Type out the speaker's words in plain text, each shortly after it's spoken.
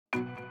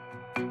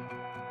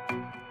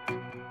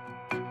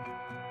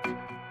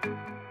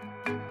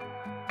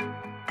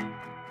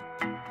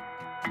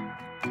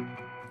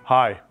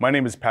Hi, my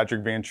name is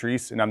Patrick Van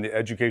Treese, and I'm the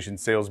Education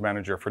Sales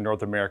Manager for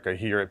North America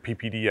here at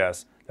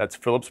PPDS. That's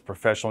Philips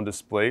Professional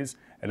Displays,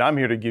 and I'm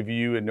here to give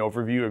you an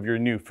overview of your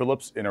new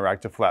Philips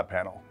Interactive Flat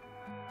Panel.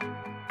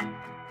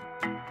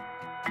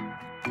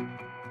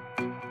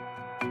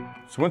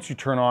 So once you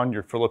turn on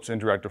your Philips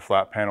Interactive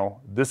Flat Panel,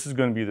 this is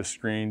going to be the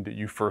screen that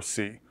you first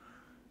see.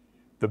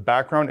 The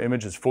background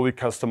image is fully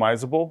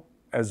customizable,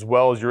 as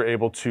well as you're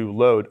able to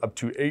load up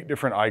to 8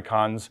 different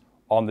icons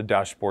on the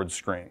dashboard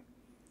screen.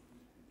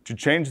 To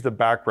change the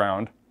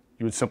background,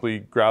 you would simply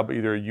grab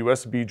either a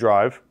USB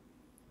drive,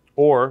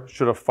 or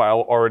should a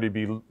file already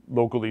be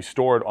locally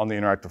stored on the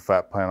Interactive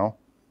Flat Panel,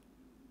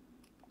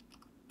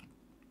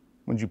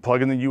 when you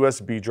plug in the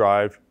USB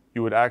drive,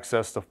 you would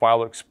access the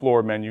File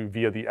Explorer menu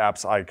via the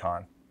Apps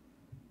icon.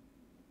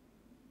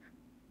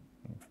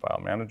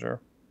 File Manager.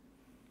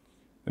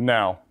 And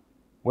now,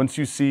 once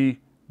you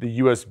see the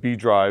USB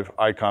drive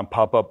icon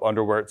pop up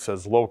under where it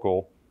says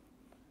Local,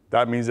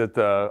 that means that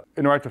the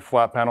Interactive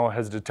Flat Panel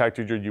has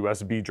detected your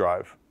USB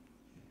drive.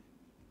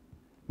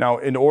 Now,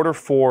 in order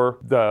for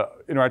the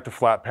Interactive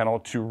Flat Panel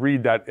to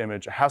read that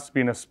image, it has to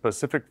be in a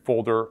specific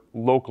folder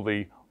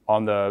locally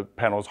on the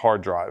panel's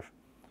hard drive.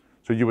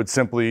 So you would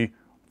simply,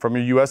 from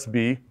your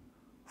USB,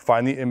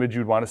 find the image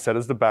you'd want to set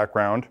as the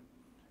background,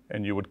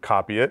 and you would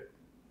copy it.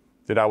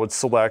 Then I would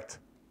select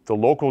the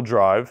local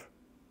drive,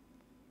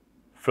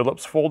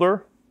 Philips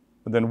folder,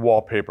 and then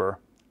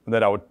wallpaper. And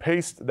then I would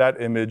paste that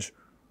image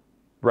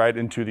right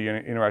into the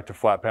Interactive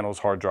Flat Panel's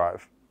hard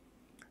drive.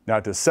 Now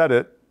to set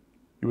it,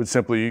 you would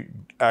simply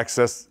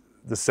access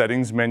the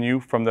settings menu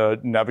from the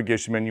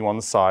navigation menu on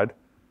the side,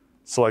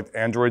 select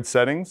Android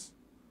settings,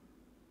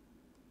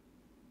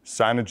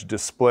 signage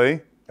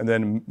display, and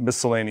then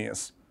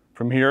miscellaneous.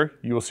 From here,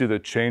 you will see the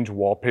change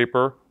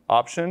wallpaper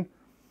option,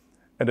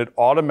 and it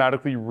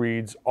automatically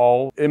reads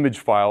all image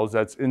files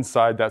that's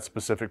inside that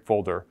specific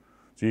folder.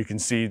 So you can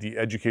see the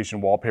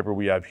education wallpaper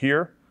we have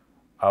here.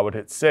 I would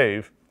hit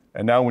save.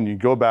 And now when you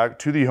go back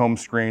to the home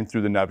screen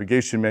through the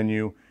navigation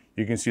menu,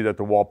 you can see that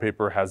the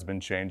wallpaper has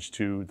been changed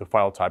to the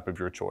file type of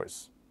your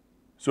choice.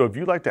 So if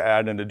you'd like to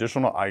add an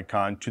additional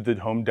icon to the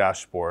home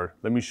dashboard,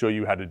 let me show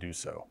you how to do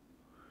so.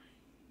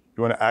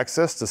 You want to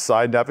access the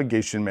side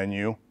navigation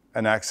menu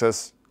and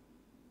access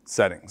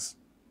Settings.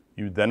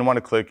 You then want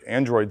to click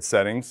Android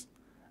Settings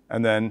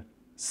and then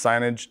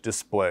Signage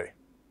Display.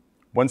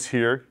 Once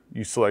here,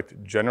 you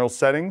select General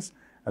Settings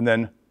and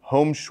then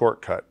Home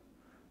Shortcut.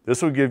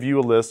 This will give you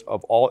a list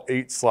of all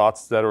 8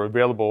 slots that are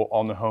available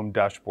on the home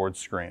dashboard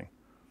screen.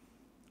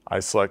 I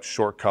select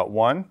Shortcut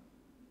 1.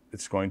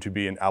 It's going to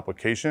be an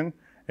application.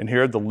 And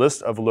here, the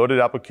list of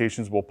loaded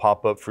applications will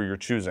pop up for your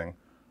choosing.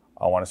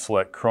 I want to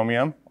select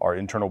Chromium, our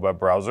internal web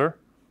browser.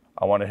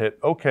 I want to hit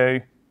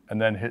OK,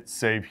 and then hit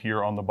Save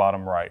here on the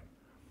bottom right.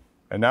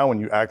 And now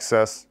when you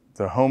access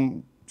the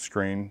home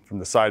screen from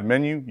the side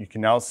menu, you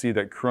can now see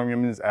that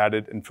Chromium is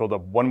added and filled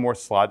up 1 more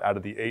slot out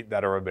of the 8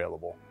 that are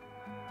available.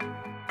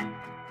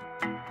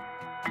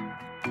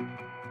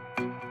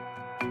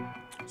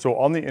 So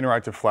on the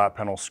Interactive Flat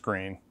Panel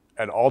screen,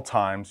 at all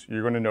times,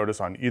 you're going to notice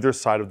on either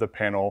side of the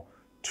panel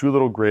 2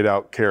 little grayed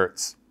out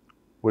carets,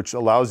 which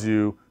allows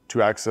you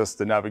to access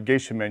the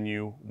navigation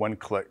menu when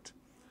clicked.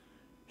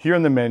 Here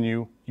in the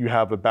menu, you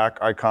have a back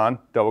icon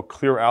that will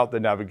clear out the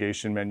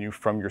navigation menu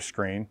from your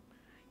screen.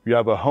 You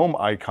have a home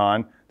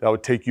icon that will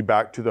take you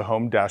back to the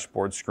home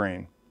dashboard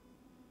screen.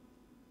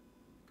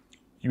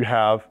 You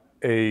have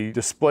a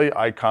display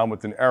icon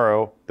with an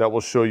arrow that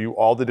will show you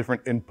all the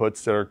different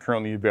inputs that are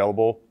currently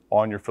available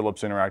on your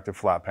Philips Interactive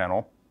Flat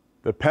Panel.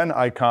 The pen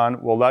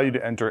icon will allow you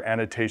to enter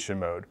annotation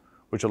mode,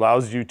 which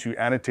allows you to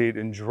annotate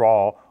and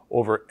draw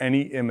over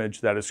any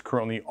image that is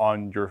currently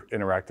on your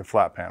Interactive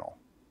Flat Panel.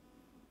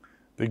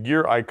 The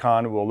gear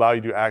icon will allow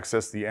you to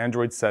access the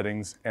Android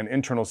settings and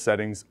internal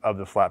settings of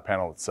the flat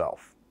panel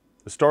itself.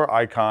 The star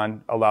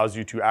icon allows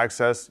you to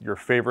access your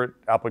favorite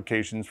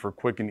applications for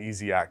quick and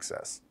easy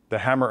access. The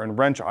hammer and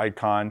wrench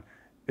icon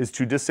is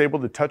to disable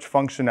the touch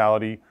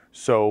functionality,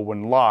 so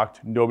when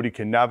locked, nobody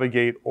can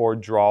navigate or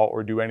draw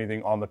or do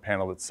anything on the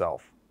panel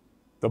itself.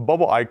 The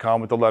bubble icon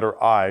with the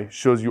letter I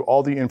shows you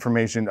all the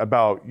information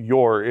about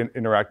your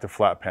Interactive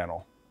Flat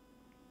Panel.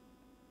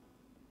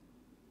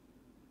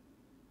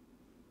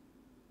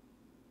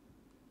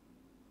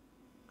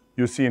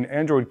 You'll see an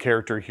Android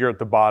character here at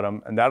the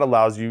bottom, and that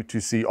allows you to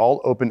see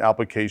all open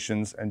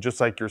applications, and just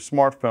like your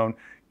smartphone,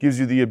 gives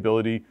you the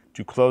ability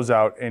to close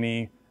out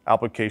any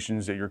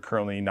applications that you're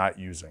currently not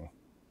using.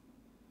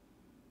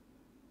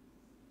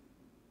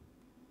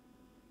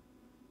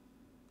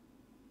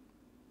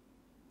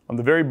 On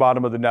the very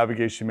bottom of the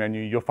navigation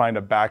menu, you'll find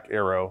a back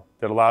arrow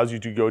that allows you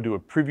to go to a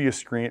previous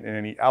screen in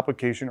any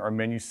application or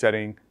menu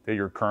setting that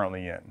you're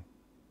currently in.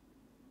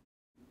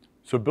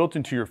 So built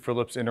into your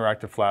Philips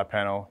Interactive Flat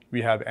Panel,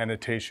 we have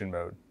annotation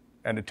mode.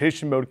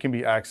 Annotation mode can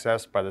be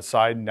accessed by the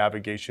side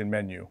navigation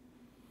menu.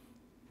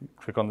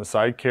 Click on the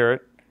side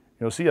caret, and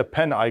you'll see a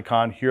pen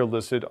icon here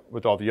listed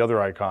with all the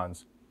other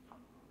icons.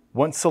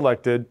 Once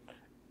selected,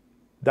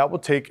 that will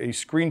take a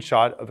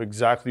screenshot of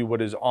exactly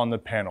what is on the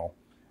panel.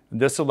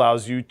 This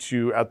allows you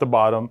to, at the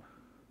bottom,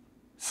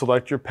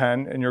 select your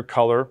pen and your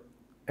color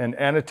and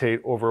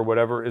annotate over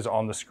whatever is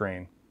on the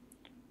screen.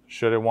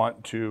 Should I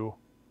want to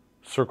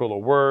circle a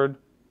word,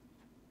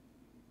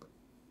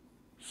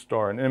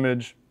 star an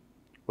image,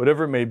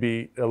 whatever it may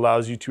be, it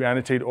allows you to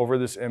annotate over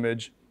this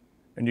image,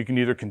 and you can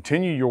either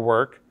continue your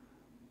work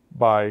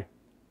by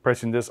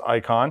pressing this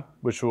icon,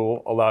 which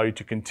will allow you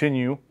to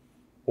continue,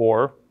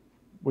 or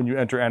when you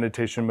enter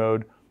annotation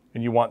mode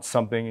and you want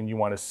something and you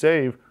want to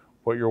save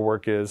what your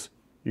work is,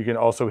 you can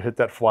also hit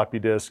that floppy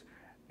disk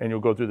and you'll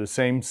go through the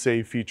same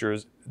save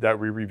features that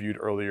we reviewed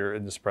earlier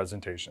in this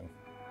presentation.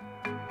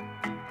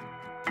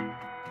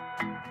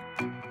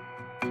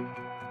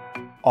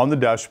 On the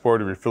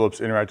dashboard of your Philips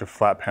Interactive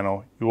Flat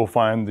Panel, you will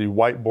find the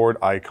whiteboard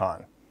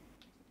icon.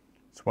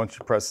 So once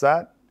you press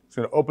that, it's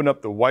going to open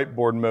up the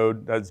whiteboard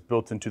mode that's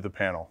built into the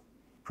panel.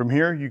 From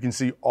here, you can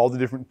see all the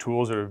different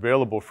tools that are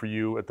available for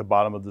you at the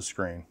bottom of the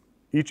screen.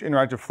 Each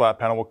interactive flat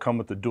panel will come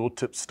with a dual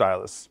tip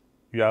stylus.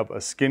 You have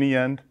a skinny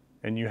end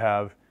and you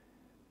have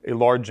a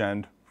large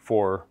end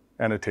for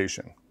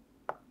annotation.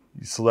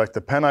 You select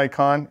the pen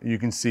icon, and you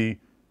can see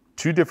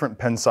two different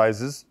pen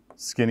sizes,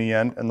 skinny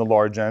end and the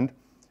large end,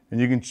 and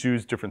you can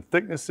choose different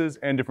thicknesses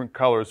and different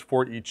colors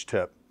for each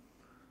tip.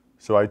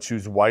 So I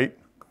choose white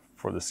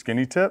for the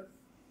skinny tip.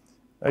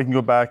 I can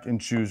go back and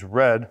choose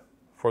red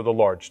for the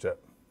large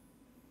tip.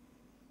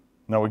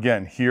 Now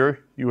again,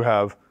 here you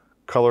have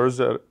colors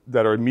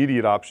that are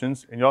immediate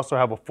options, and you also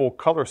have a full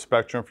color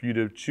spectrum for you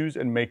to choose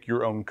and make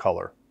your own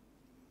color.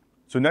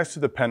 So next to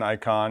the pen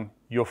icon,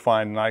 you'll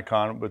find an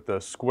icon with the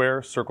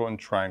square, circle, and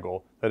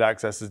triangle that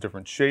accesses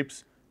different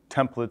shapes,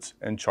 templates,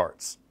 and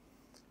charts.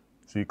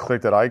 So you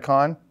click that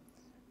icon,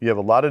 you have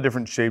a lot of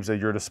different shapes at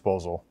your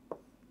disposal.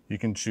 You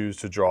can choose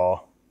to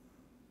draw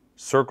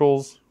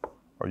circles,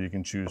 or you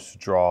can choose to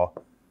draw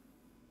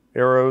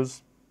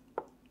arrows.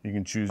 You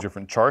can choose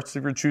different charts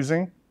if you're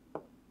choosing.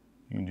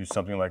 You can do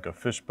something like a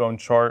fishbone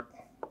chart,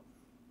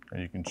 or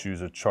you can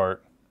choose a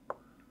chart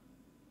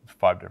with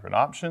 5 different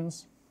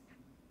options.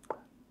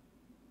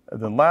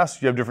 And then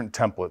last, you have different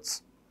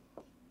templates.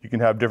 You can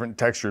have different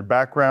textured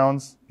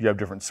backgrounds, you have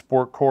different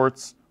sport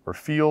courts or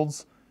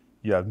fields,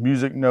 you have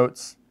music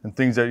notes, and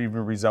things that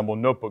even resemble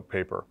notebook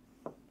paper.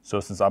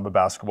 So since I'm a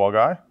basketball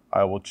guy,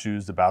 I will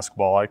choose the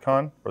basketball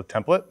icon or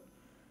template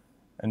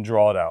and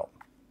draw it out.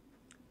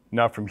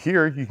 Now from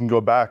here, you can go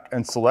back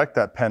and select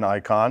that pen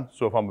icon.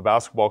 So if I'm a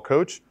basketball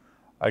coach,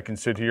 I can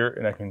sit here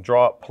and I can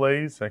draw up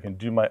plays, I can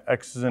do my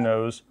X's and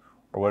O's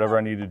or whatever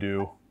I need to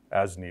do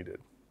as needed.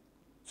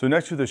 So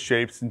next to the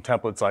shapes and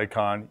templates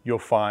icon, you'll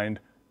find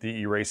the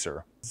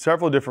eraser.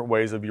 Several different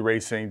ways of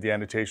erasing the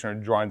annotation or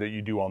drawing that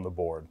you do on the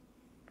board.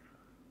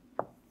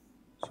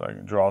 So I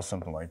can draw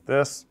something like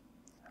this.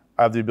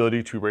 I have the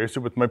ability to erase it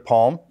with my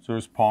palm. So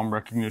there's palm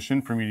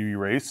recognition for me to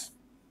erase.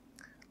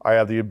 I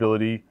have the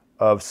ability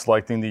of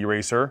selecting the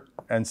eraser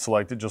and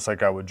select it just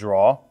like I would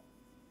draw.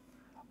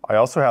 I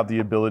also have the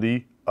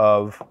ability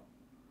of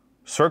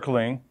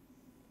circling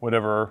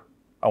whatever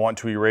I want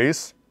to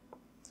erase.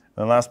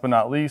 And last but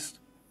not least,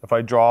 if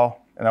I draw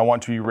and I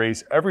want to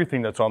erase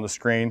everything that's on the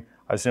screen,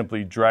 I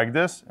simply drag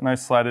this and I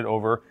slide it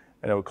over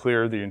and it will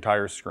clear the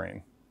entire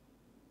screen.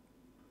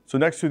 So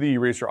next to the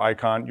eraser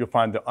icon, you'll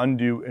find the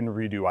undo and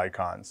redo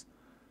icons.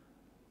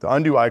 The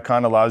undo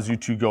icon allows you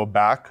to go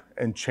back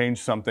and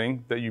change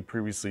something that you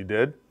previously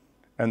did.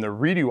 And the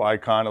redo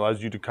icon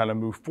allows you to kind of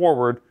move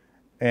forward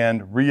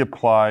and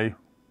reapply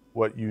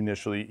what you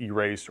initially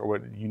erased or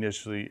what you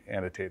initially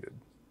annotated.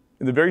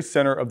 In the very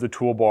center of the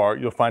toolbar,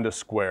 you'll find a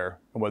square.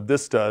 And what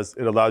this does,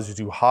 it allows you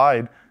to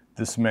hide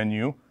this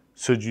menu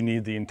should you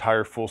need the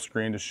entire full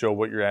screen to show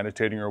what you're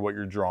annotating or what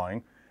you're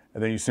drawing.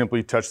 And then you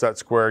simply touch that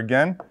square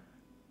again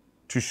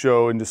to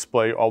show and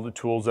display all the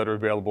tools that are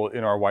available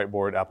in our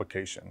whiteboard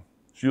application.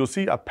 So you'll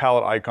see a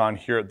palette icon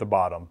here at the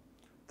bottom.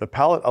 The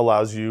palette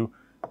allows you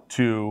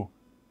to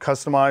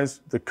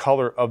customize the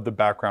color of the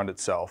background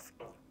itself.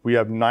 We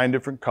have 9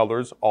 different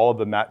colors, all of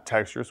the matte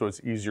texture, so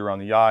it's easier on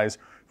the eyes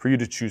for you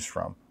to choose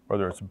from,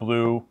 whether it's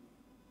blue,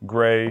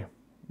 gray,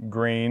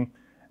 green,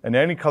 and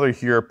any color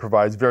here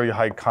provides very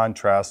high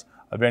contrast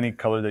of any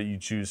color that you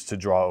choose to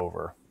draw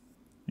over.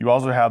 You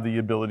also have the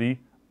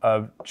ability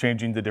of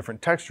changing the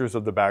different textures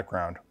of the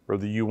background,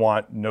 whether you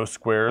want no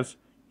squares,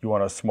 you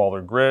want a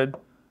smaller grid,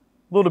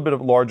 a little bit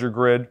of larger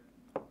grid,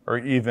 or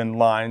even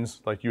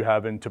lines like you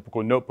have in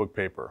typical notebook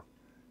paper.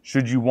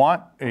 Should you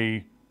want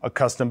a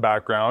custom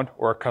background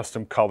or a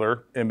custom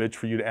color image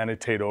for you to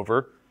annotate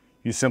over,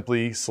 you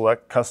simply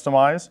select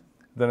Customize.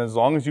 Then as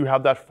long as you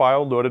have that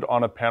file loaded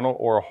on a panel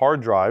or a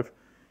hard drive,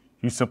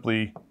 you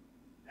simply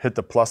hit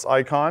the plus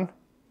icon.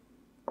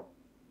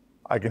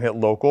 I can hit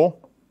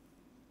Local,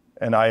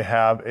 and I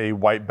have a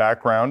white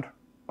background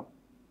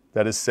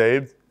that is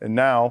saved. And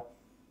now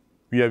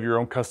you have your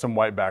own custom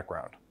white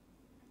background.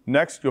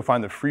 Next, you'll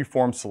find the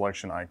freeform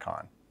selection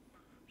icon.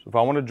 So if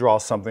I want to draw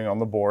something on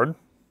the board,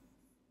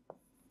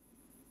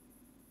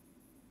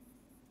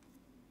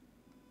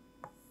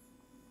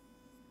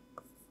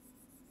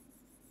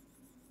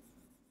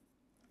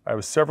 I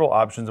have several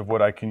options of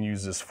what I can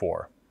use this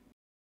for.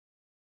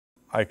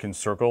 I can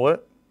circle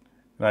it,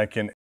 and I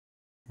can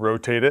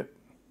rotate it.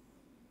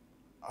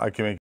 I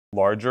can make it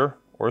larger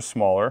or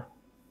smaller.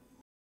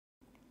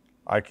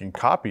 I can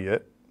copy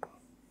it.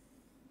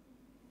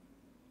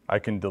 I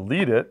can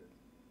delete it.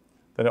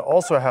 Then I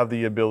also have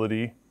the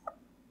ability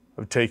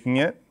of taking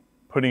it,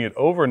 putting it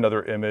over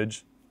another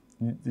image,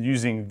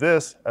 using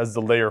this as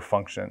the layer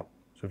function.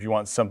 So if you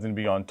want something to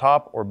be on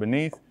top or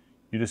beneath,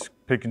 you just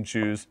pick and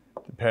choose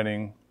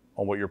depending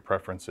on what your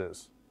preference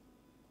is.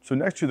 So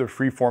next to the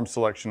freeform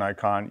selection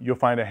icon, you'll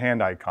find a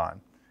hand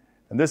icon.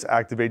 And this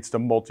activates the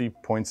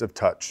multi-points of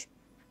touch.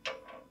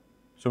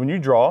 So when you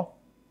draw,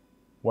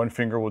 one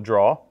finger will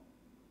draw,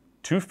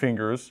 two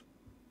fingers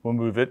will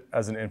move it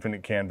as an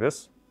infinite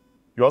canvas.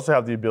 You also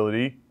have the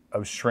ability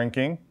of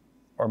shrinking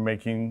or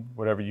making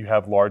whatever you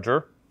have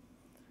larger.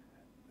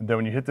 And then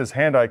when you hit this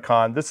hand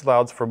icon, this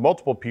allows for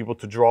multiple people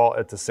to draw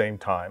at the same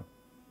time.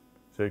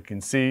 So you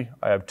can see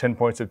I have 10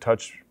 points of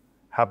touch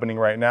happening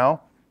right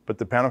now, but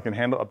the panel can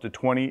handle up to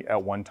 20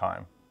 at one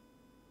time.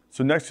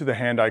 So next to the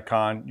hand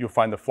icon, you'll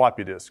find the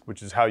floppy disk,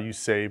 which is how you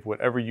save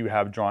whatever you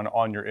have drawn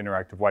on your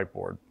interactive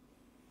whiteboard.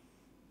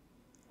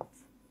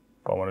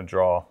 If I want to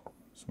draw a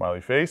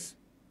smiley face,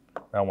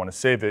 and I want to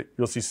save it,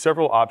 you'll see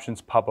several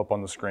options pop up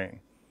on the screen.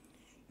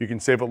 You can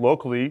save it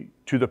locally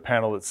to the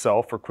panel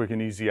itself for quick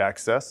and easy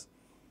access.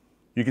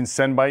 You can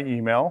send by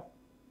email.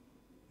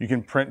 You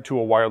can print to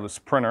a wireless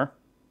printer.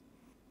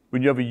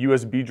 When you have a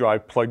USB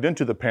drive plugged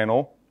into the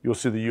panel, you'll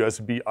see the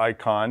USB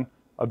icon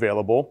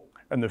available.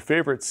 And the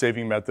favorite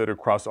saving method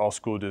across all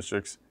school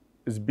districts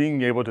is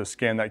being able to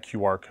scan that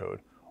QR code.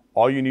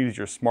 All you need is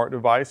your smart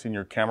device and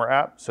your camera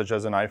app, such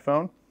as an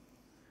iPhone.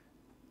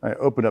 I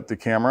open up the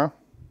camera.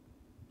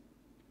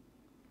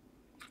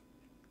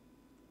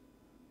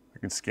 I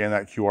can scan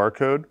that QR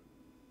code.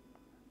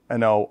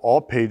 And now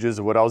all pages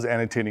of what I was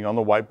annotating on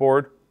the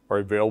whiteboard are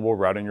available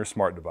right on your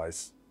smart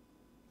device.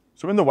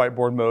 So in the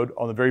whiteboard mode,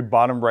 on the very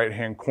bottom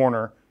right-hand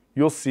corner,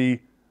 you'll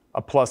see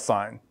a plus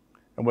sign.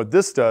 And what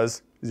this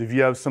does is if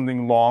you have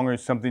something long or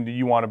something that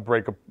you want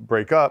to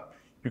break up,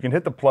 you can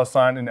hit the plus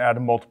sign and add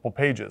multiple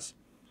pages.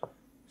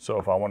 So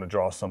if I want to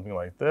draw something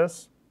like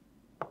this,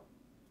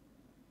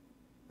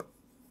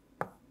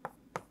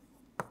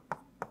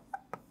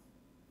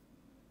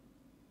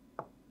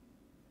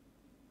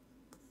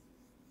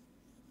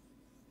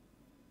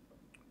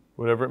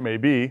 whatever it may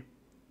be,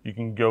 you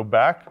can go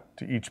back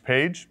to each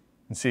page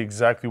and see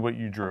exactly what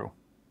you drew.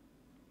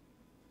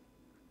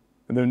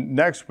 And then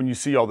next, when you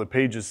see all the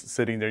pages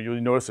sitting there,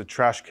 you'll notice a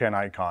trash can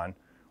icon.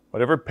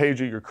 Whatever page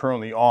that you're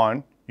currently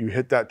on, you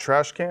hit that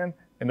trash can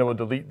and it will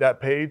delete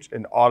that page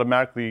and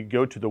automatically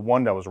go to the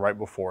one that was right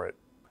before it.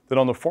 Then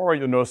on the far right,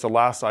 you'll notice the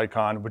last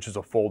icon, which is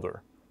a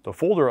folder. The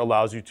folder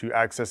allows you to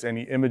access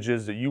any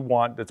images that you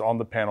want that's on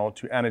the panel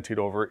to annotate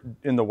over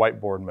in the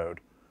whiteboard mode.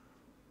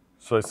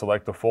 So I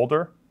select the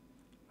folder.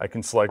 I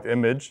can select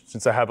image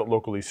since I have it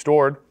locally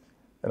stored,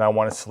 and I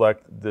want to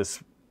select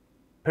this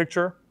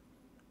picture,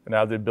 and I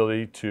have the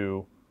ability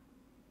to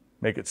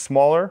make it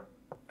smaller.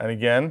 And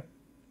again,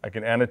 I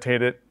can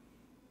annotate it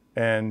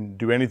and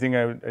do anything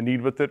I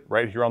need with it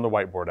right here on the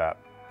whiteboard app.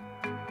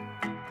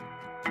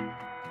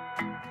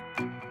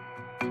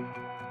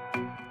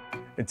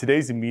 In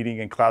today's meeting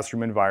and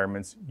classroom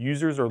environments,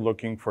 users are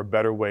looking for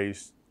better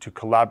ways to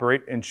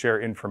collaborate and share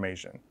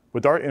information.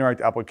 With our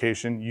Interact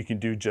application, you can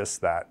do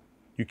just that.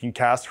 You can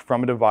cast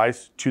from a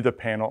device to the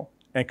panel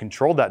and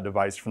control that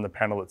device from the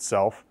panel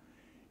itself.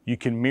 You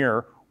can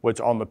mirror what's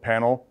on the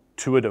panel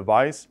to a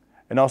device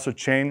and also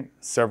chain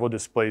several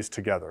displays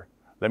together.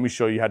 Let me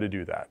show you how to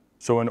do that.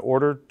 So in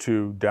order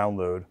to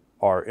download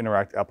our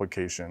Interact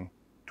application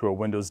to a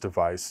Windows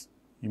device,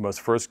 you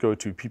must first go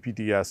to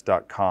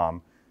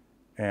ppds.com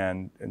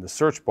and in the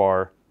search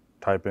bar,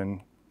 type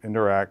in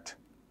Interact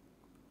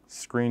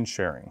Screen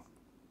Sharing.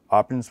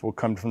 Options will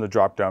come from the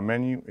drop-down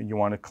menu, and you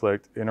want to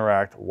click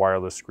Interact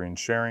Wireless Screen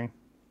Sharing.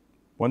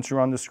 Once you're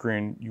on the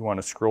screen, you want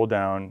to scroll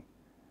down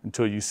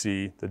until you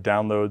see the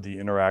Download the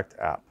Interact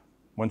app.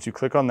 Once you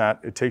click on that,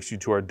 it takes you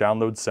to our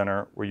Download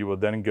Center, where you will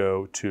then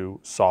go to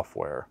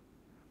Software.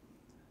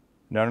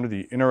 Now under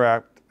the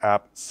Interact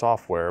app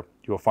software,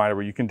 you will find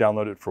where you can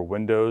download it for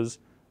Windows,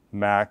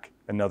 Mac,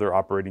 and other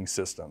operating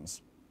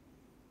systems.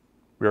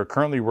 We are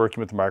currently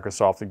working with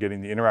Microsoft on getting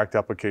the Interact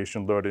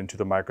application loaded into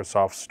the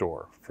Microsoft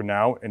Store. For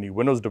now, any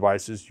Windows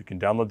devices, you can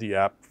download the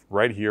app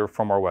right here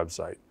from our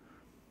website.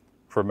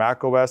 For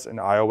macOS and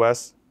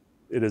iOS,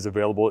 it is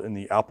available in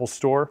the Apple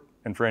Store,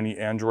 and for any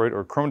Android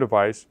or Chrome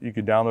device, you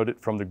can download it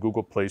from the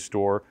Google Play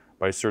Store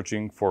by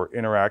searching for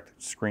Interact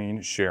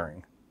Screen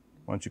Sharing.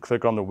 Once you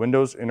click on the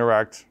Windows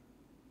Interact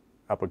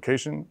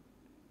application,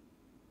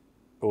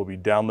 it will be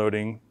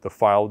downloading the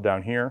file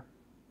down here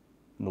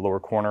in the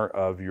lower corner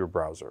of your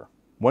browser.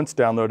 Once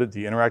downloaded,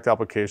 the Interact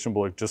application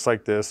will look just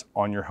like this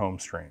on your home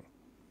screen.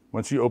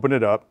 Once you open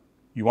it up,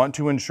 you want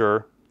to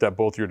ensure that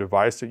both your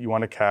device that you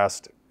want to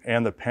cast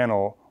and the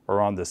panel are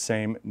on the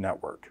same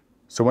network.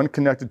 So when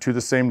connected to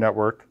the same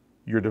network,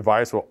 your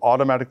device will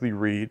automatically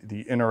read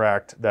the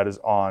Interact that is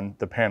on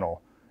the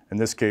panel. In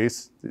this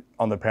case,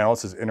 on the panel it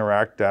says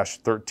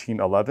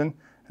Interact-1311,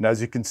 And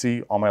as you can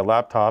see on my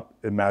laptop,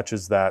 it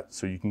matches that,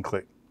 so you can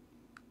click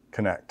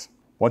connect.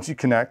 Once you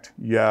connect,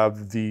 you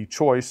have the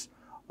choice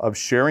of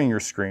sharing your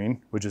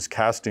screen, which is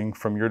casting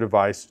from your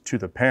device to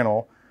the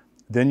panel.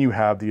 Then you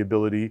have the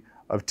ability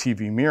of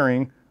TV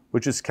mirroring,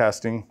 which is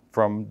casting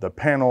from the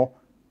panel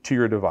to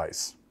your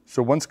device.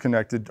 So once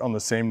connected on the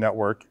same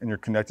network and you're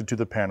connected to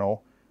the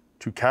panel,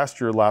 to cast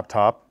your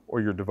laptop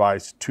or your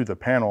device to the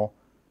panel,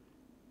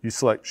 you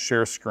select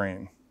share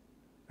screen.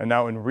 And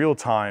now in real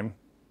time,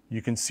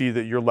 you can see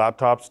that your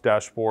laptop's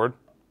dashboard,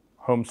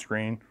 home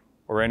screen,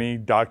 or any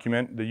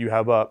document that you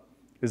have up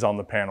is on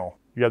the panel.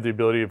 You have the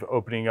ability of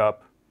opening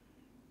up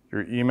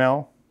your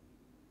email.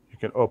 You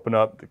can open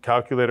up the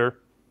calculator,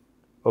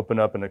 open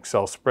up an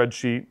Excel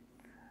spreadsheet,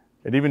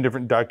 and even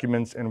different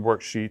documents and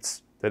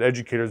worksheets that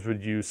educators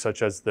would use,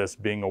 such as this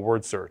being a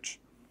word search.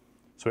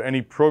 So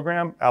any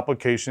program,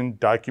 application,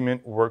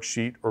 document,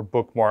 worksheet, or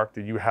bookmark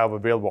that you have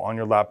available on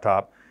your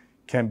laptop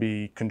can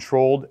be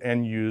controlled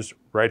and used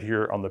right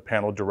here on the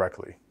panel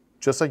directly.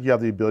 Just like you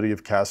have the ability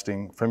of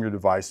casting from your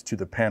device to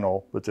the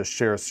panel with the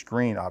share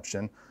screen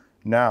option,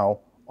 now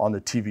on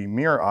the TV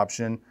mirror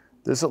option,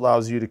 this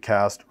allows you to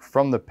cast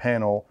from the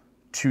panel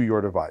to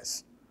your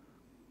device.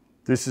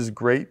 This is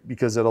great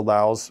because it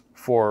allows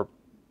for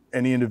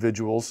any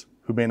individuals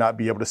who may not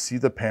be able to see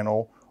the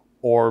panel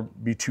or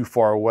be too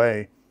far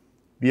away,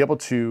 be able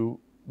to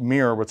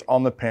mirror what's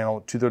on the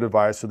panel to their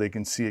device so they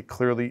can see it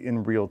clearly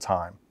in real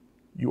time.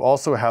 You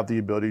also have the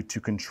ability to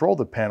control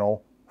the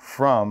panel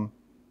from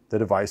the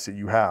device that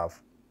you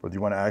have, whether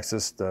you want to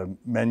access the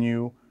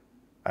menu,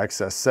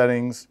 access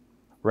settings,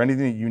 or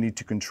anything that you need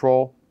to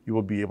control, you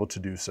will be able to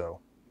do so.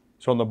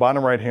 So on the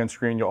bottom right-hand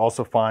screen, you'll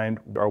also find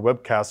our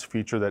webcast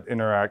feature that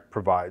Interact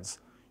provides.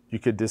 You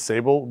could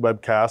disable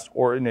webcast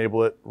or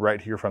enable it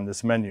right here from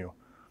this menu.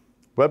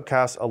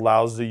 Webcast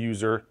allows the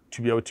user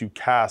to be able to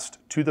cast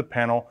to the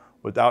panel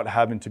without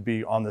having to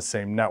be on the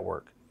same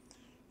network.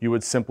 You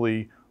would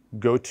simply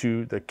go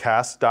to the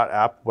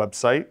cast.app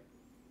website.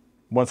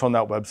 Once on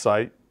that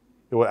website,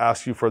 it will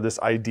ask you for this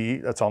ID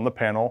that's on the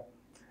panel.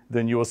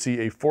 Then you will see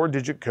a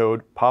 4-digit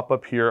code pop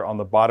up here on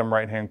the bottom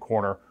right-hand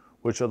corner,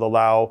 which will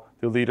allow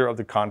the leader of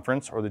the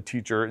conference or the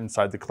teacher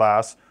inside the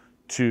class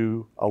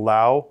to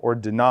allow or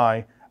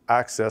deny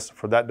access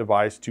for that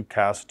device to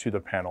cast to the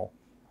panel.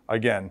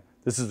 Again,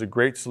 this is a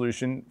great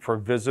solution for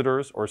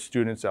visitors or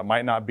students that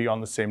might not be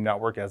on the same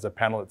network as the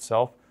panel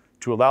itself,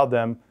 to allow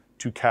them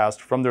to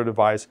cast from their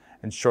device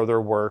and show their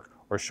work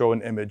or show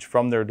an image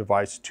from their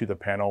device to the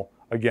panel,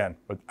 again,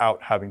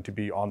 without having to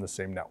be on the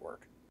same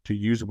network. To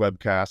use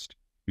Webcast,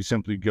 you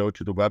simply go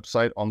to the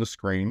website on the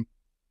screen,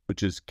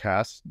 which is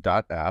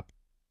cast.app.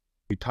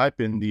 We type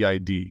in the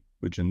ID,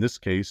 which in this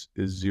case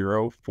is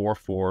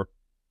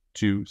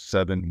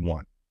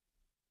 044271.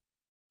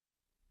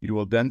 You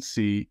will then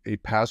see a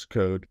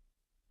passcode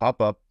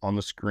pop up on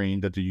the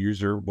screen that the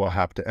user will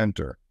have to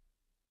enter.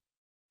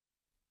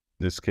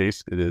 In this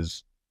case, it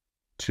is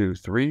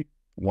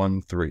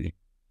 2313.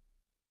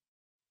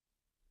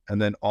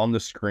 And then on the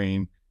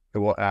screen, it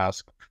will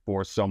ask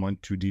for someone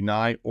to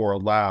deny or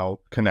allow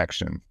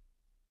connection.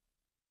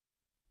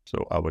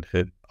 So I would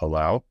hit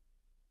allow.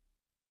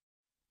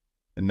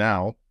 And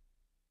now,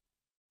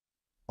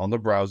 on the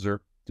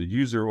browser, the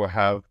user will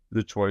have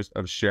the choice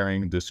of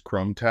sharing this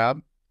Chrome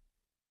tab,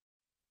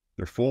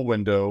 their full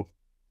window,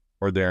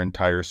 or their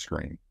entire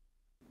screen.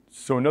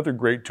 So another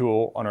great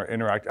tool on our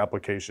Interact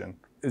application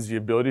is the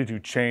ability to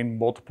chain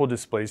multiple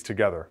displays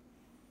together.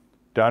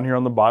 Down here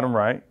on the bottom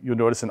right, you'll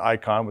notice an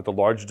icon with a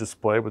large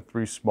display with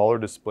 3 smaller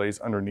displays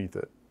underneath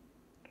it.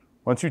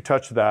 Once you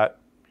touch that,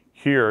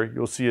 here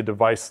you'll see a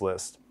device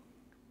list.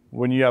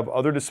 When you have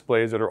other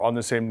displays that are on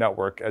the same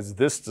network as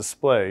this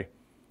display,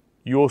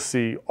 you will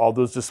see all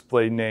those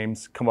display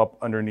names come up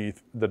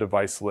underneath the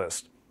device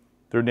list.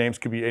 Their names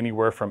could be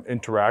anywhere from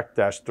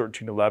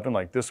Interact-1311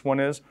 like this one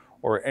is,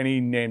 or any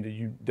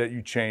name that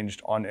you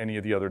changed on any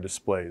of the other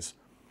displays.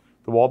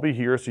 They'll all be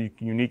here so you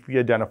can uniquely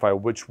identify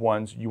which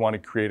ones you want to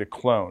create a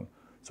clone.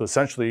 So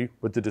essentially,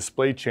 with the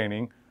display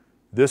chaining,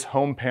 this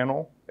home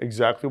panel,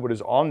 exactly what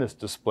is on this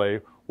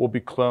display, will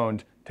be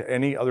cloned to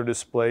any other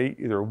display,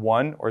 either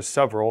one or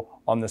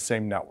several, on the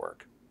same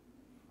network.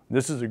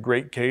 This is a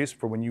great case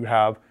for when you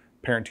have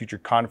parent-teacher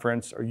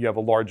conference or you have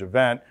a large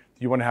event,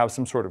 you want to have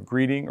some sort of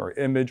greeting or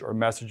image or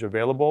message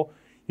available.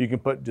 You can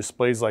put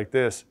displays like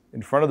this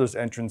in front of those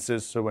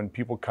entrances so when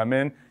people come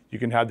in, you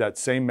can have that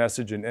same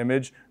message and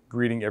image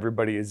greeting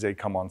everybody as they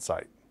come on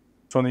site.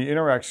 So on the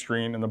Interact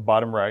screen in the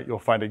bottom right, you'll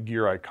find a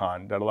gear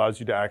icon that allows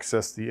you to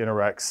access the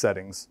Interact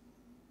settings.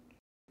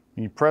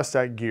 When you press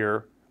that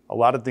gear, a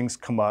lot of things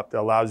come up that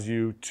allows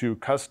you to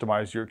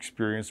customize your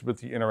experience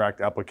with the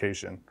Interact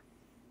application.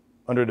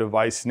 Under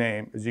device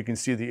name, as you can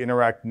see, the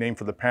Interact name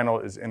for the panel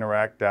is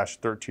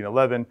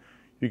Interact-1311.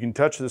 You can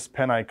touch this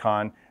pen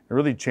icon and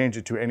really change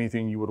it to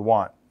anything you would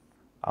want.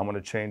 I'm going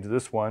to change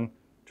this one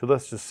to,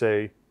 let's just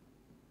say,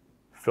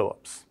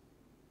 Phillips.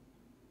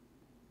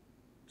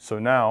 So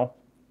now,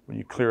 when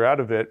you clear out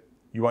of it,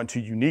 you want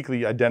to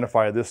uniquely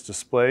identify this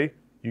display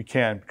You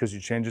can, because you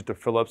change it to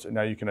Philips, and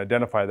now you can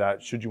identify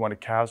that. Should you want to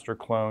cast or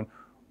clone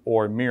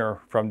or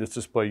mirror from this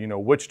display, you know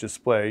which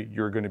display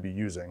you're going to be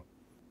using.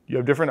 You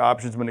have different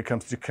options when it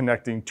comes to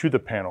connecting to the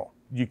panel.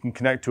 You can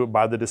connect to it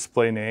by the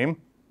display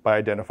name by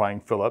identifying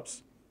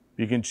Philips.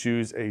 You can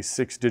choose a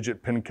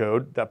 6-digit PIN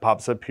code that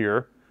pops up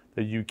here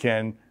that you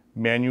can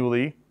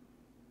manually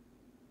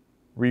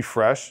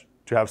refresh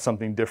to have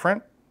something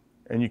different.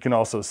 And you can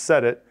also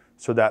set it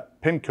so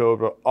that PIN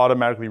code will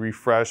automatically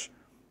refresh.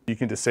 You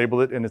can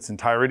disable it in its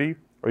entirety,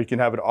 or you can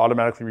have it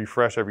automatically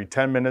refresh every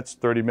 10 minutes,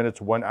 30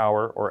 minutes, 1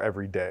 hour, or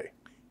every day.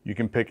 You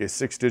can pick a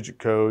 6-digit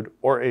code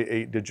or a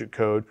 8-digit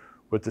code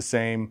with the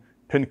same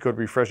PIN code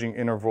refreshing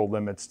interval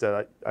limits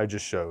that I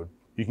just showed.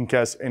 You can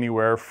cast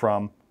anywhere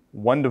from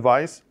 1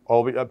 device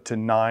all the way up to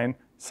 9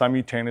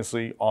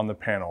 simultaneously on the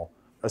panel.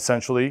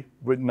 Essentially,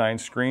 with 9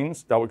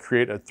 screens, that would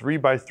create a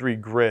 3x3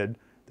 grid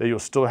that you'll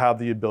still have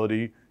the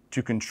ability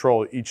to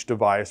control each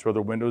device,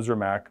 whether Windows or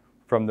Mac,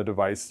 from the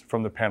device,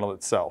 from the panel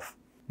itself.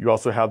 You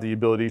also have the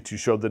ability to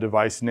show the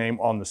device name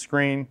on the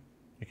screen.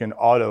 You can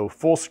auto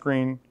full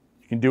screen.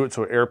 You can do it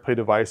so AirPlay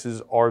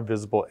devices are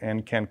visible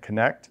and can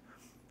connect.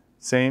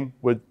 Same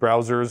with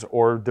browsers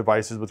or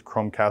devices with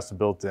Chromecast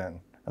built in.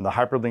 And the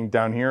hyperlink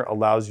down here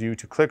allows you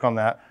to click on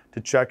that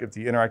to check if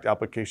the Interact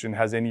application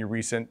has any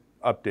recent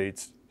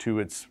updates to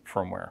its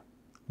firmware.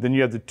 Then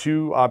you have the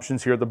 2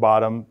 options here at the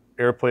bottom,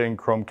 AirPlay and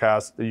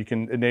Chromecast, that you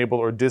can enable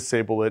or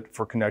disable it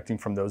for connecting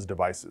from those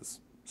devices.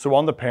 So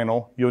on the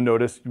panel, you'll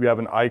notice you have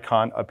an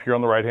icon up here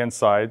on the right-hand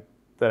side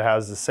that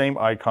has the same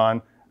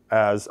icon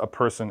as a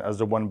person as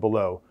the one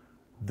below.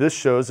 This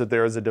shows that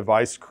there is a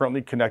device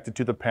currently connected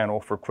to the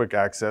panel for quick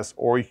access,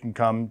 or you can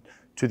come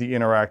to the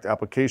Interact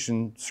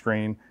application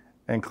screen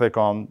and click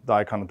on the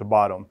icon at the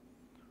bottom.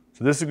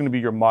 So this is going to be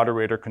your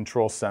moderator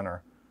control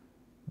center.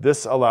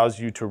 This allows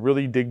you to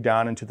really dig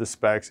down into the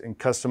specs and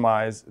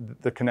customize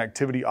the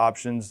connectivity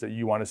options that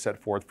you want to set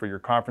forth for your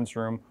conference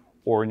room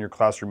or in your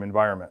classroom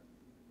environment.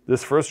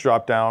 This first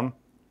drop-down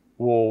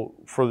will,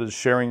 for the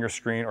sharing your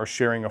screen or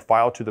sharing a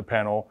file to the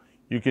panel,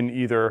 you can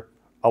either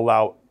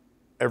allow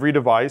every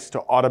device to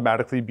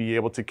automatically be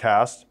able to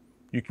cast,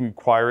 you can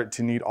require it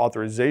to need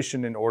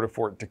authorization in order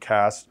for it to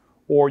cast,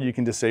 or you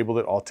can disable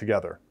it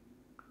altogether.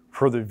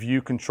 For the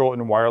view, control,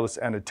 and wireless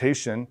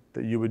annotation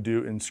that you would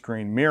do in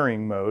screen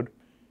mirroring mode,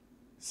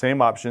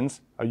 same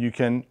options. You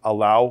can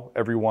allow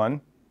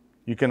everyone,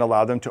 you can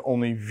allow them to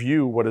only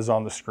view what is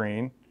on the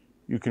screen.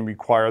 You can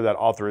require that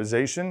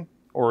authorization,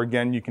 or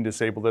again, you can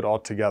disable it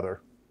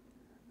altogether.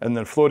 And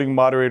then floating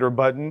moderator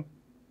button,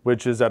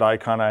 which is that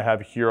icon I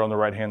have here on the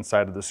right-hand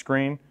side of the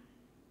screen.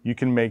 You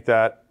can make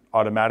that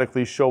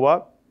automatically show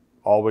up,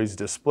 always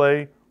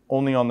display,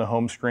 only on the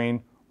home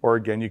screen, or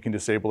again, you can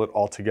disable it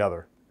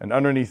altogether. And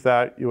underneath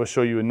that, it will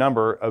show you a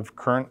number of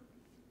current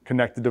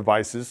connected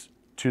devices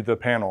to the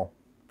panel.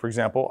 For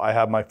example, I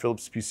have my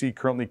Philips PC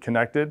currently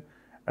connected,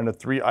 and the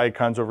 3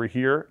 icons over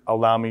here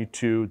allow me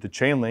to, the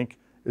chain link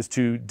is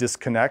to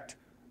disconnect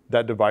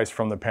that device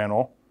from the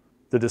panel.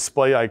 The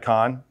display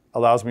icon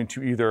allows me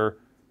to either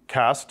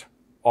cast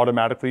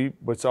automatically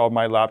what's on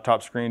my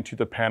laptop screen to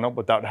the panel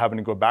without having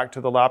to go back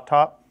to the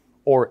laptop,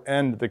 or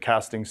end the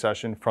casting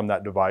session from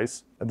that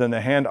device. And then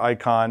the hand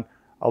icon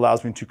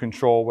allows me to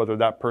control whether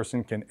that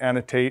person can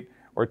annotate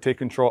or take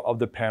control of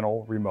the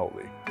panel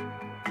remotely.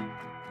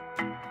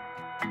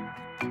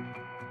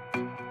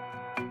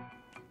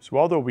 So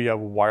although we have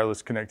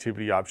wireless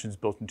connectivity options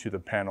built into the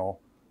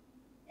panel,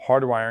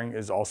 hardwiring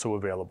is also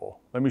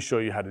available. Let me show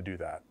you how to do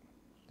that.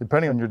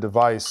 Depending on your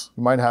device,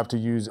 you might have to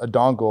use a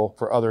dongle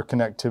for other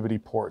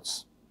connectivity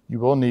ports. You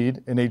will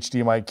need an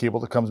HDMI cable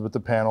that comes with the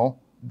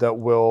panel that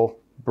will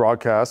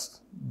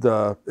broadcast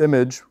the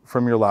image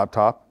from your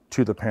laptop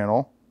to the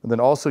panel, and then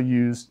also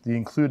use the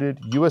included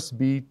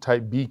USB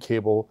Type-B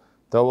cable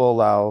that will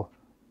allow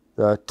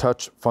the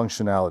touch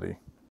functionality.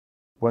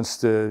 Once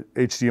the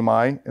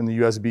HDMI and the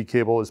USB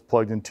cable is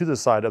plugged into the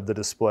side of the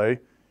display,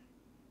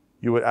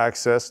 you would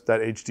access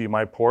that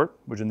HDMI port,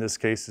 which in this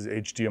case is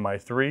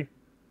HDMI 3.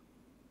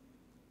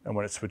 And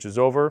when it switches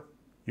over,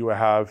 you will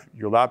have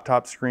your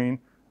laptop screen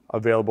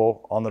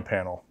available on the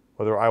panel.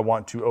 Whether I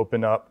want to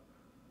open up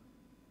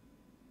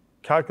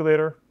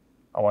calculator,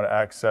 I want to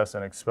access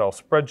an Excel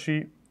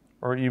spreadsheet,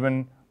 or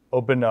even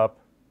open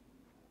up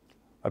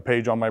a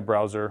page on my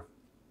browser,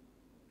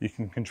 you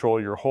can control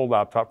your whole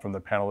laptop from the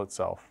panel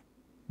itself.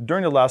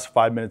 During the last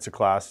 5 minutes of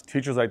class,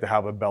 teachers like to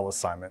have a bell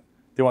assignment.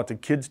 They want the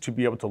kids to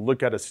be able to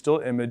look at a still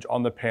image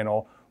on the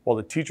panel while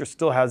the teacher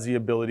still has the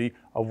ability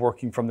of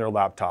working from their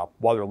laptop,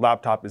 while their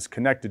laptop is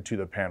connected to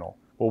the panel.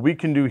 What we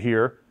can do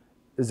here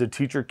is a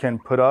teacher can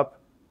put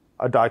up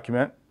a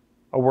document,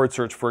 a word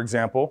search for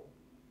example,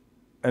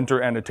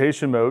 enter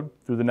annotation mode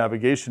through the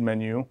navigation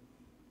menu,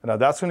 and now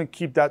that's going to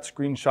keep that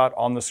screenshot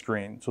on the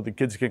screen so the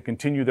kids can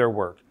continue their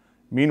work.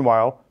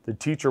 Meanwhile, the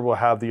teacher will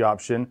have the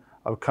option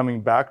of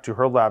coming back to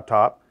her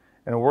laptop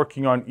and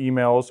working on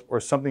emails or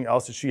something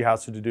else that she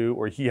has to do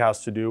or he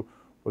has to do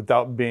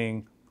without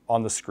being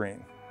on the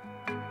screen.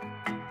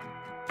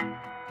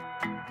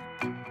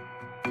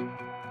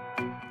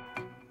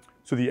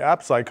 So the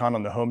apps icon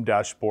on the home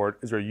dashboard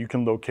is where you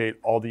can locate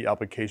all the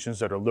applications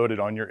that are loaded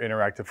on your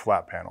interactive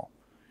flat panel.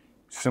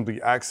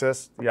 Simply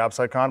access the apps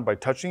icon by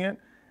touching it,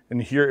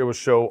 and here it will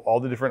show all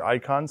the different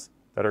icons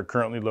that are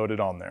currently loaded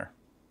on there.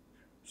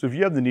 So if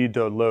you have the need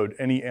to load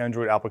any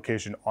Android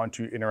application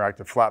onto your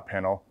interactive flat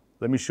panel,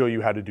 let me show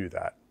you how to do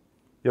that.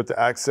 You have to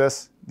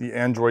access the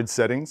Android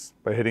settings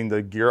by hitting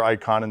the gear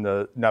icon in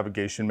the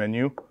navigation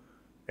menu,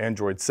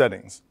 Android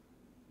settings.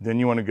 Then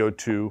you want to go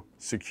to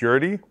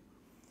security,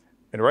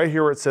 and right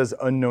here where it says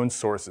unknown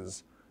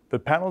sources, the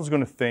panel is going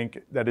to think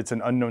that it's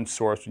an unknown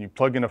source when you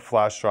plug in a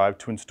flash drive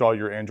to install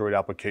your Android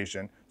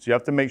application. So you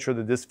have to make sure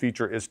that this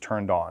feature is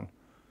turned on.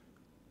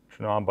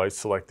 Turn on by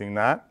selecting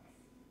that.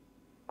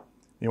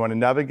 You want to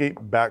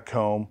navigate back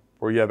home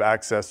where you have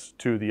access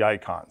to the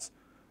icons.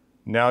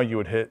 Now you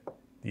would hit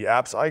the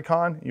apps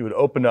icon, you would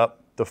open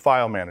up the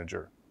file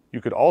manager.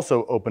 You could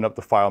also open up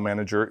the file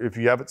manager if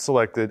you have it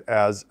selected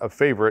as a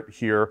favorite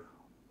here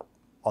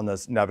on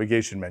this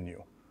navigation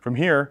menu. From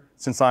here,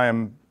 since I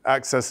am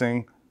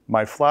accessing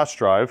my flash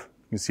drive,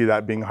 you can see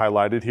that being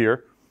highlighted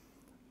here,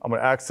 I'm going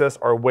to access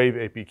our Wave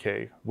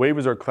APK. Wave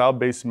is our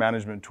cloud-based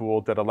management tool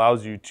that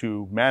allows you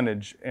to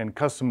manage and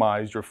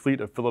customize your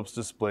fleet of Philips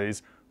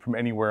displays from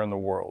anywhere in the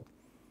world.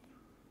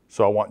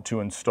 So I want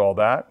to install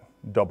that,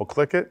 double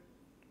click it.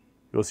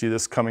 You'll see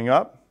this coming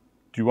up.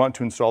 Do you want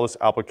to install this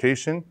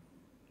application?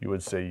 You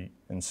would say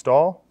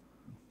install.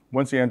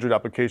 Once the Android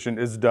application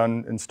is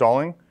done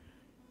installing,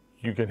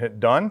 you can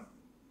hit done,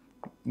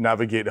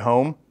 navigate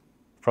home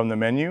from the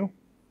menu.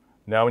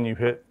 Now when you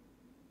hit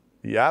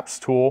the apps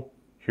tool,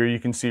 here you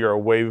can see our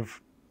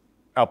Wave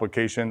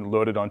application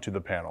loaded onto the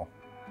panel.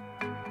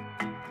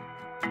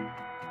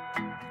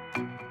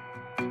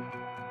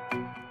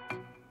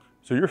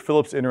 So your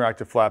Philips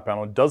interactive flat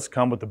panel does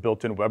come with a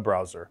built-in web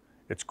browser.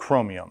 It's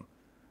Chromium.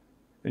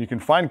 And you can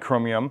find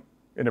Chromium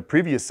in a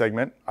previous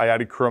segment. I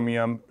added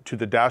Chromium to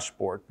the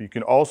dashboard. You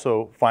can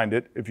also find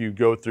it if you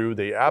go through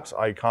the apps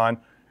icon,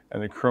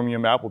 and the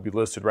Chromium app will be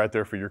listed right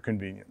there for your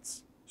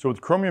convenience. So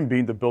with Chromium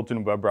being the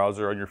built-in web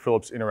browser on your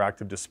Philips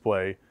interactive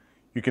display,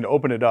 you can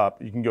open it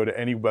up. You can go to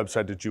any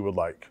website that you would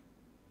like.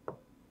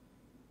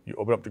 You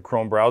open up the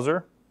Chrome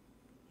browser.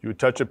 You would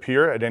touch up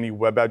here at any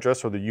web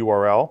address or the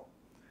URL.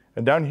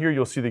 And down here,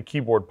 you'll see the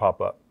keyboard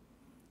pop up.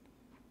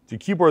 The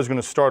keyboard is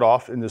going to start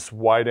off in this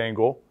wide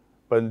angle,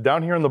 but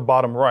down here in the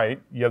bottom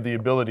right, you have the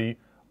ability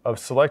of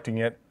selecting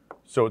it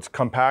so it's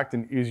compact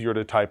and easier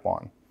to type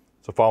on.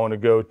 So if I want to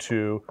go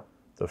to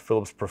the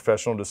Philips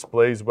Professional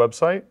Displays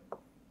website,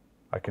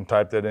 I can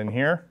type that in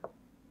here,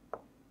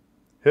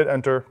 hit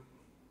enter,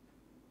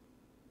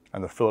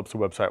 and the Philips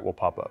website will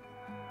pop up.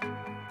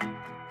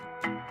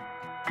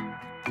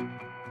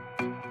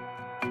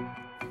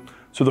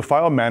 So the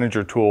File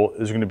Manager tool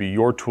is going to be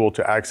your tool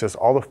to access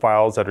all the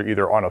files that are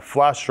either on a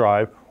flash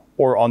drive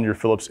or on your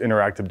Philips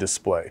interactive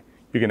display.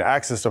 You can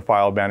access the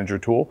File Manager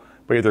tool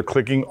by either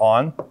clicking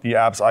on the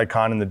apps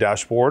icon in the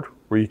dashboard,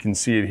 where you can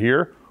see it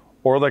here,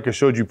 or like I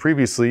showed you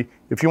previously,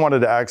 if you wanted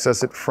to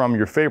access it from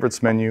your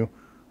favorites menu,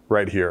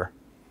 right here.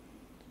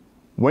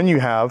 When you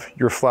have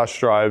your flash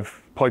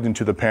drive plugged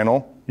into the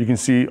panel, you can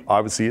see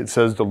obviously it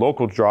says the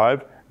local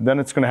drive, and then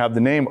it's going to have the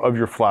name of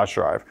your flash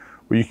drive,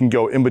 where you can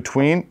go in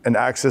between and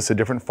access the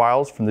different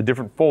files from the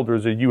different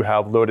folders that you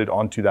have loaded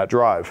onto that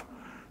drive.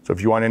 So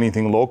if you want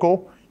anything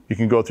local, you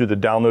can go through the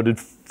downloaded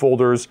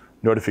folders,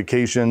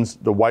 notifications,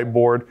 the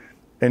whiteboard,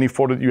 any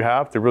folder that you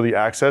have to really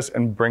access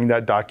and bring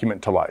that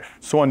document to life.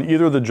 So on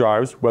either of the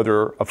drives,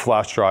 whether a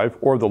flash drive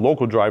or the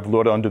local drive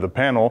loaded onto the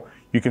panel,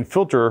 you can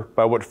filter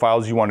by what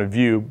files you want to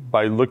view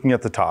by looking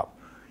at the top.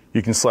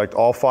 You can select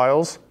all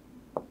files,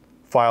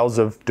 files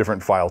of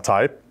different file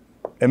type,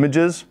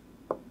 images,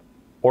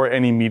 or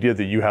any media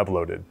that you have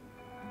loaded.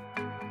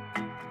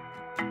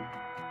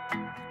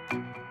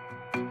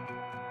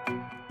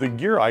 The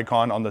gear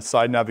icon on the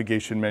side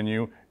navigation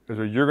menu is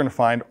where you're going to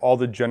find all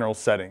the general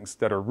settings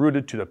that are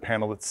routed to the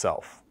panel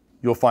itself.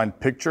 You'll find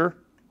picture,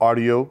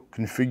 audio,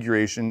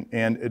 configuration,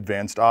 and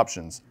advanced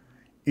options.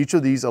 Each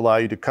of these allow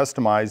you to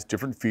customize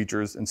different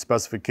features and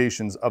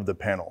specifications of the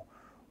panel,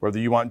 whether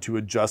you want to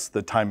adjust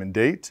the time and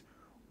date,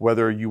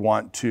 whether you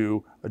want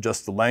to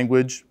adjust the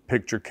language,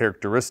 picture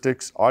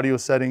characteristics, audio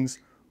settings,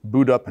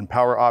 boot up and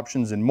power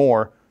options, and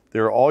more.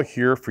 They're all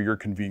here for your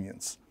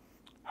convenience.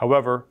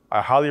 However,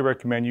 I highly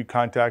recommend you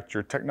contact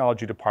your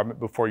technology department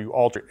before you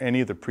alter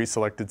any of the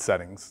pre-selected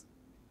settings.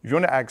 If you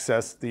want to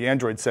access the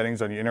Android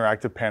settings on your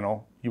interactive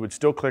panel, you would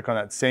still click on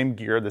that same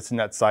gear that's in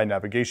that side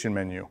navigation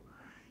menu.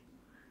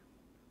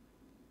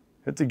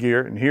 Hit the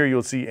gear, and here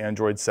you'll see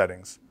Android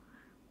settings.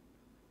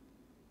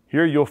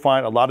 Here you'll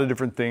find a lot of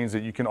different things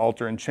that you can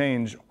alter and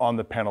change on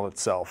the panel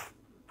itself.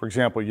 For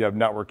example, you have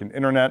network and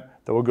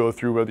internet that will go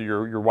through whether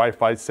your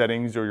Wi-Fi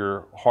settings or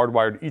your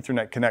hardwired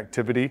Ethernet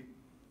connectivity.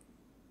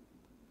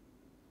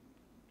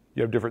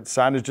 You have different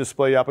signage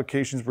display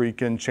applications where you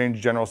can change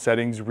general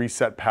settings,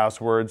 reset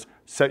passwords,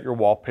 set your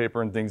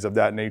wallpaper, and things of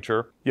that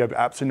nature. You have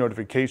apps and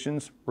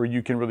notifications where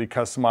you can really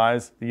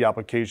customize the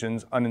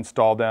applications,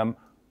 uninstall them,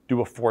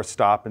 do a force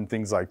stop and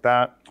things like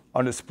that.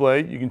 On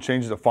display, you can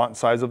change the font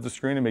size of the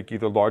screen and make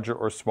either larger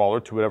or smaller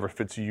to whatever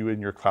fits you and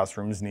your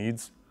classroom's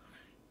needs.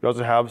 You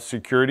also have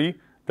security.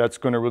 That's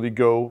going to really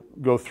go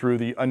through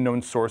the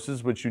unknown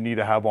sources which you need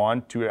to have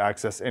on to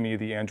access any of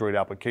the Android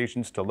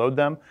applications to load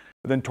them.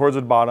 But then towards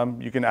the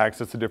bottom, you can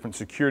access the different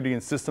security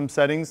and system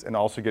settings and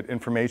also get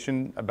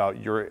information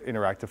about your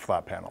interactive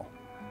flat panel.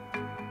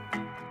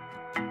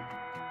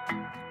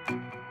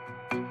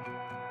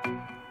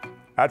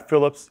 At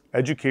Philips,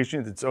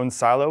 education is its own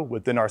silo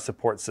within our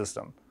support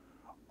system.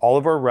 All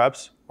of our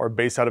reps are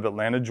based out of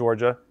Atlanta,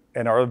 Georgia,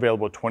 and are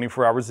available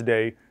 24 hours a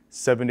day,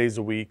 7 days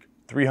a week,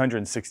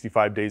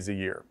 365 days a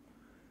year.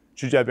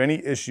 Should you have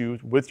any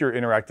issues with your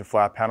interactive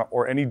flat panel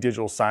or any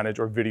digital signage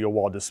or video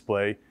wall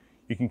display,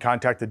 you can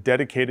contact a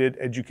dedicated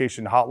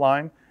education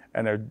hotline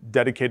and a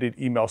dedicated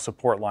email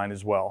support line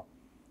as well.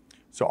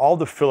 So all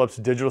the Philips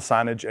digital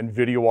signage and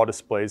video wall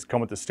displays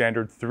come with a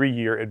standard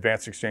 3-year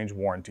advanced exchange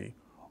warranty.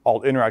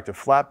 All interactive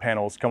flat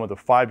panels come with a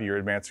 5-year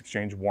advanced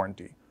exchange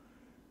warranty.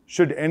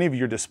 Should any of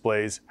your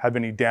displays have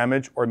any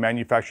damage or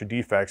manufacturer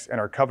defects and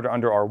are covered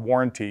under our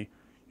warranty,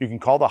 you can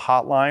call the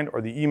hotline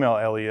or the email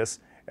alias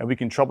and we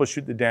can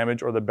troubleshoot the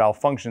damage or the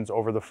malfunctions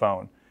over the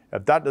phone.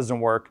 If that doesn't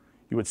work,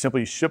 you would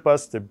simply ship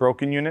us the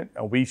broken unit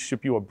and we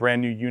ship you a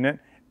brand new unit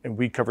and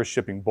we cover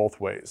shipping both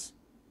ways.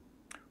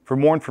 For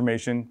more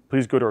information,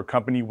 please go to our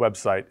company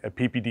website at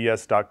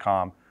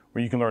ppds.com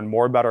where you can learn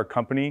more about our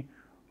company,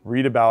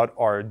 read about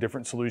our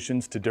different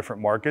solutions to different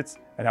markets,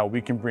 and how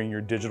we can bring your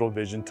digital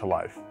vision to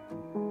life.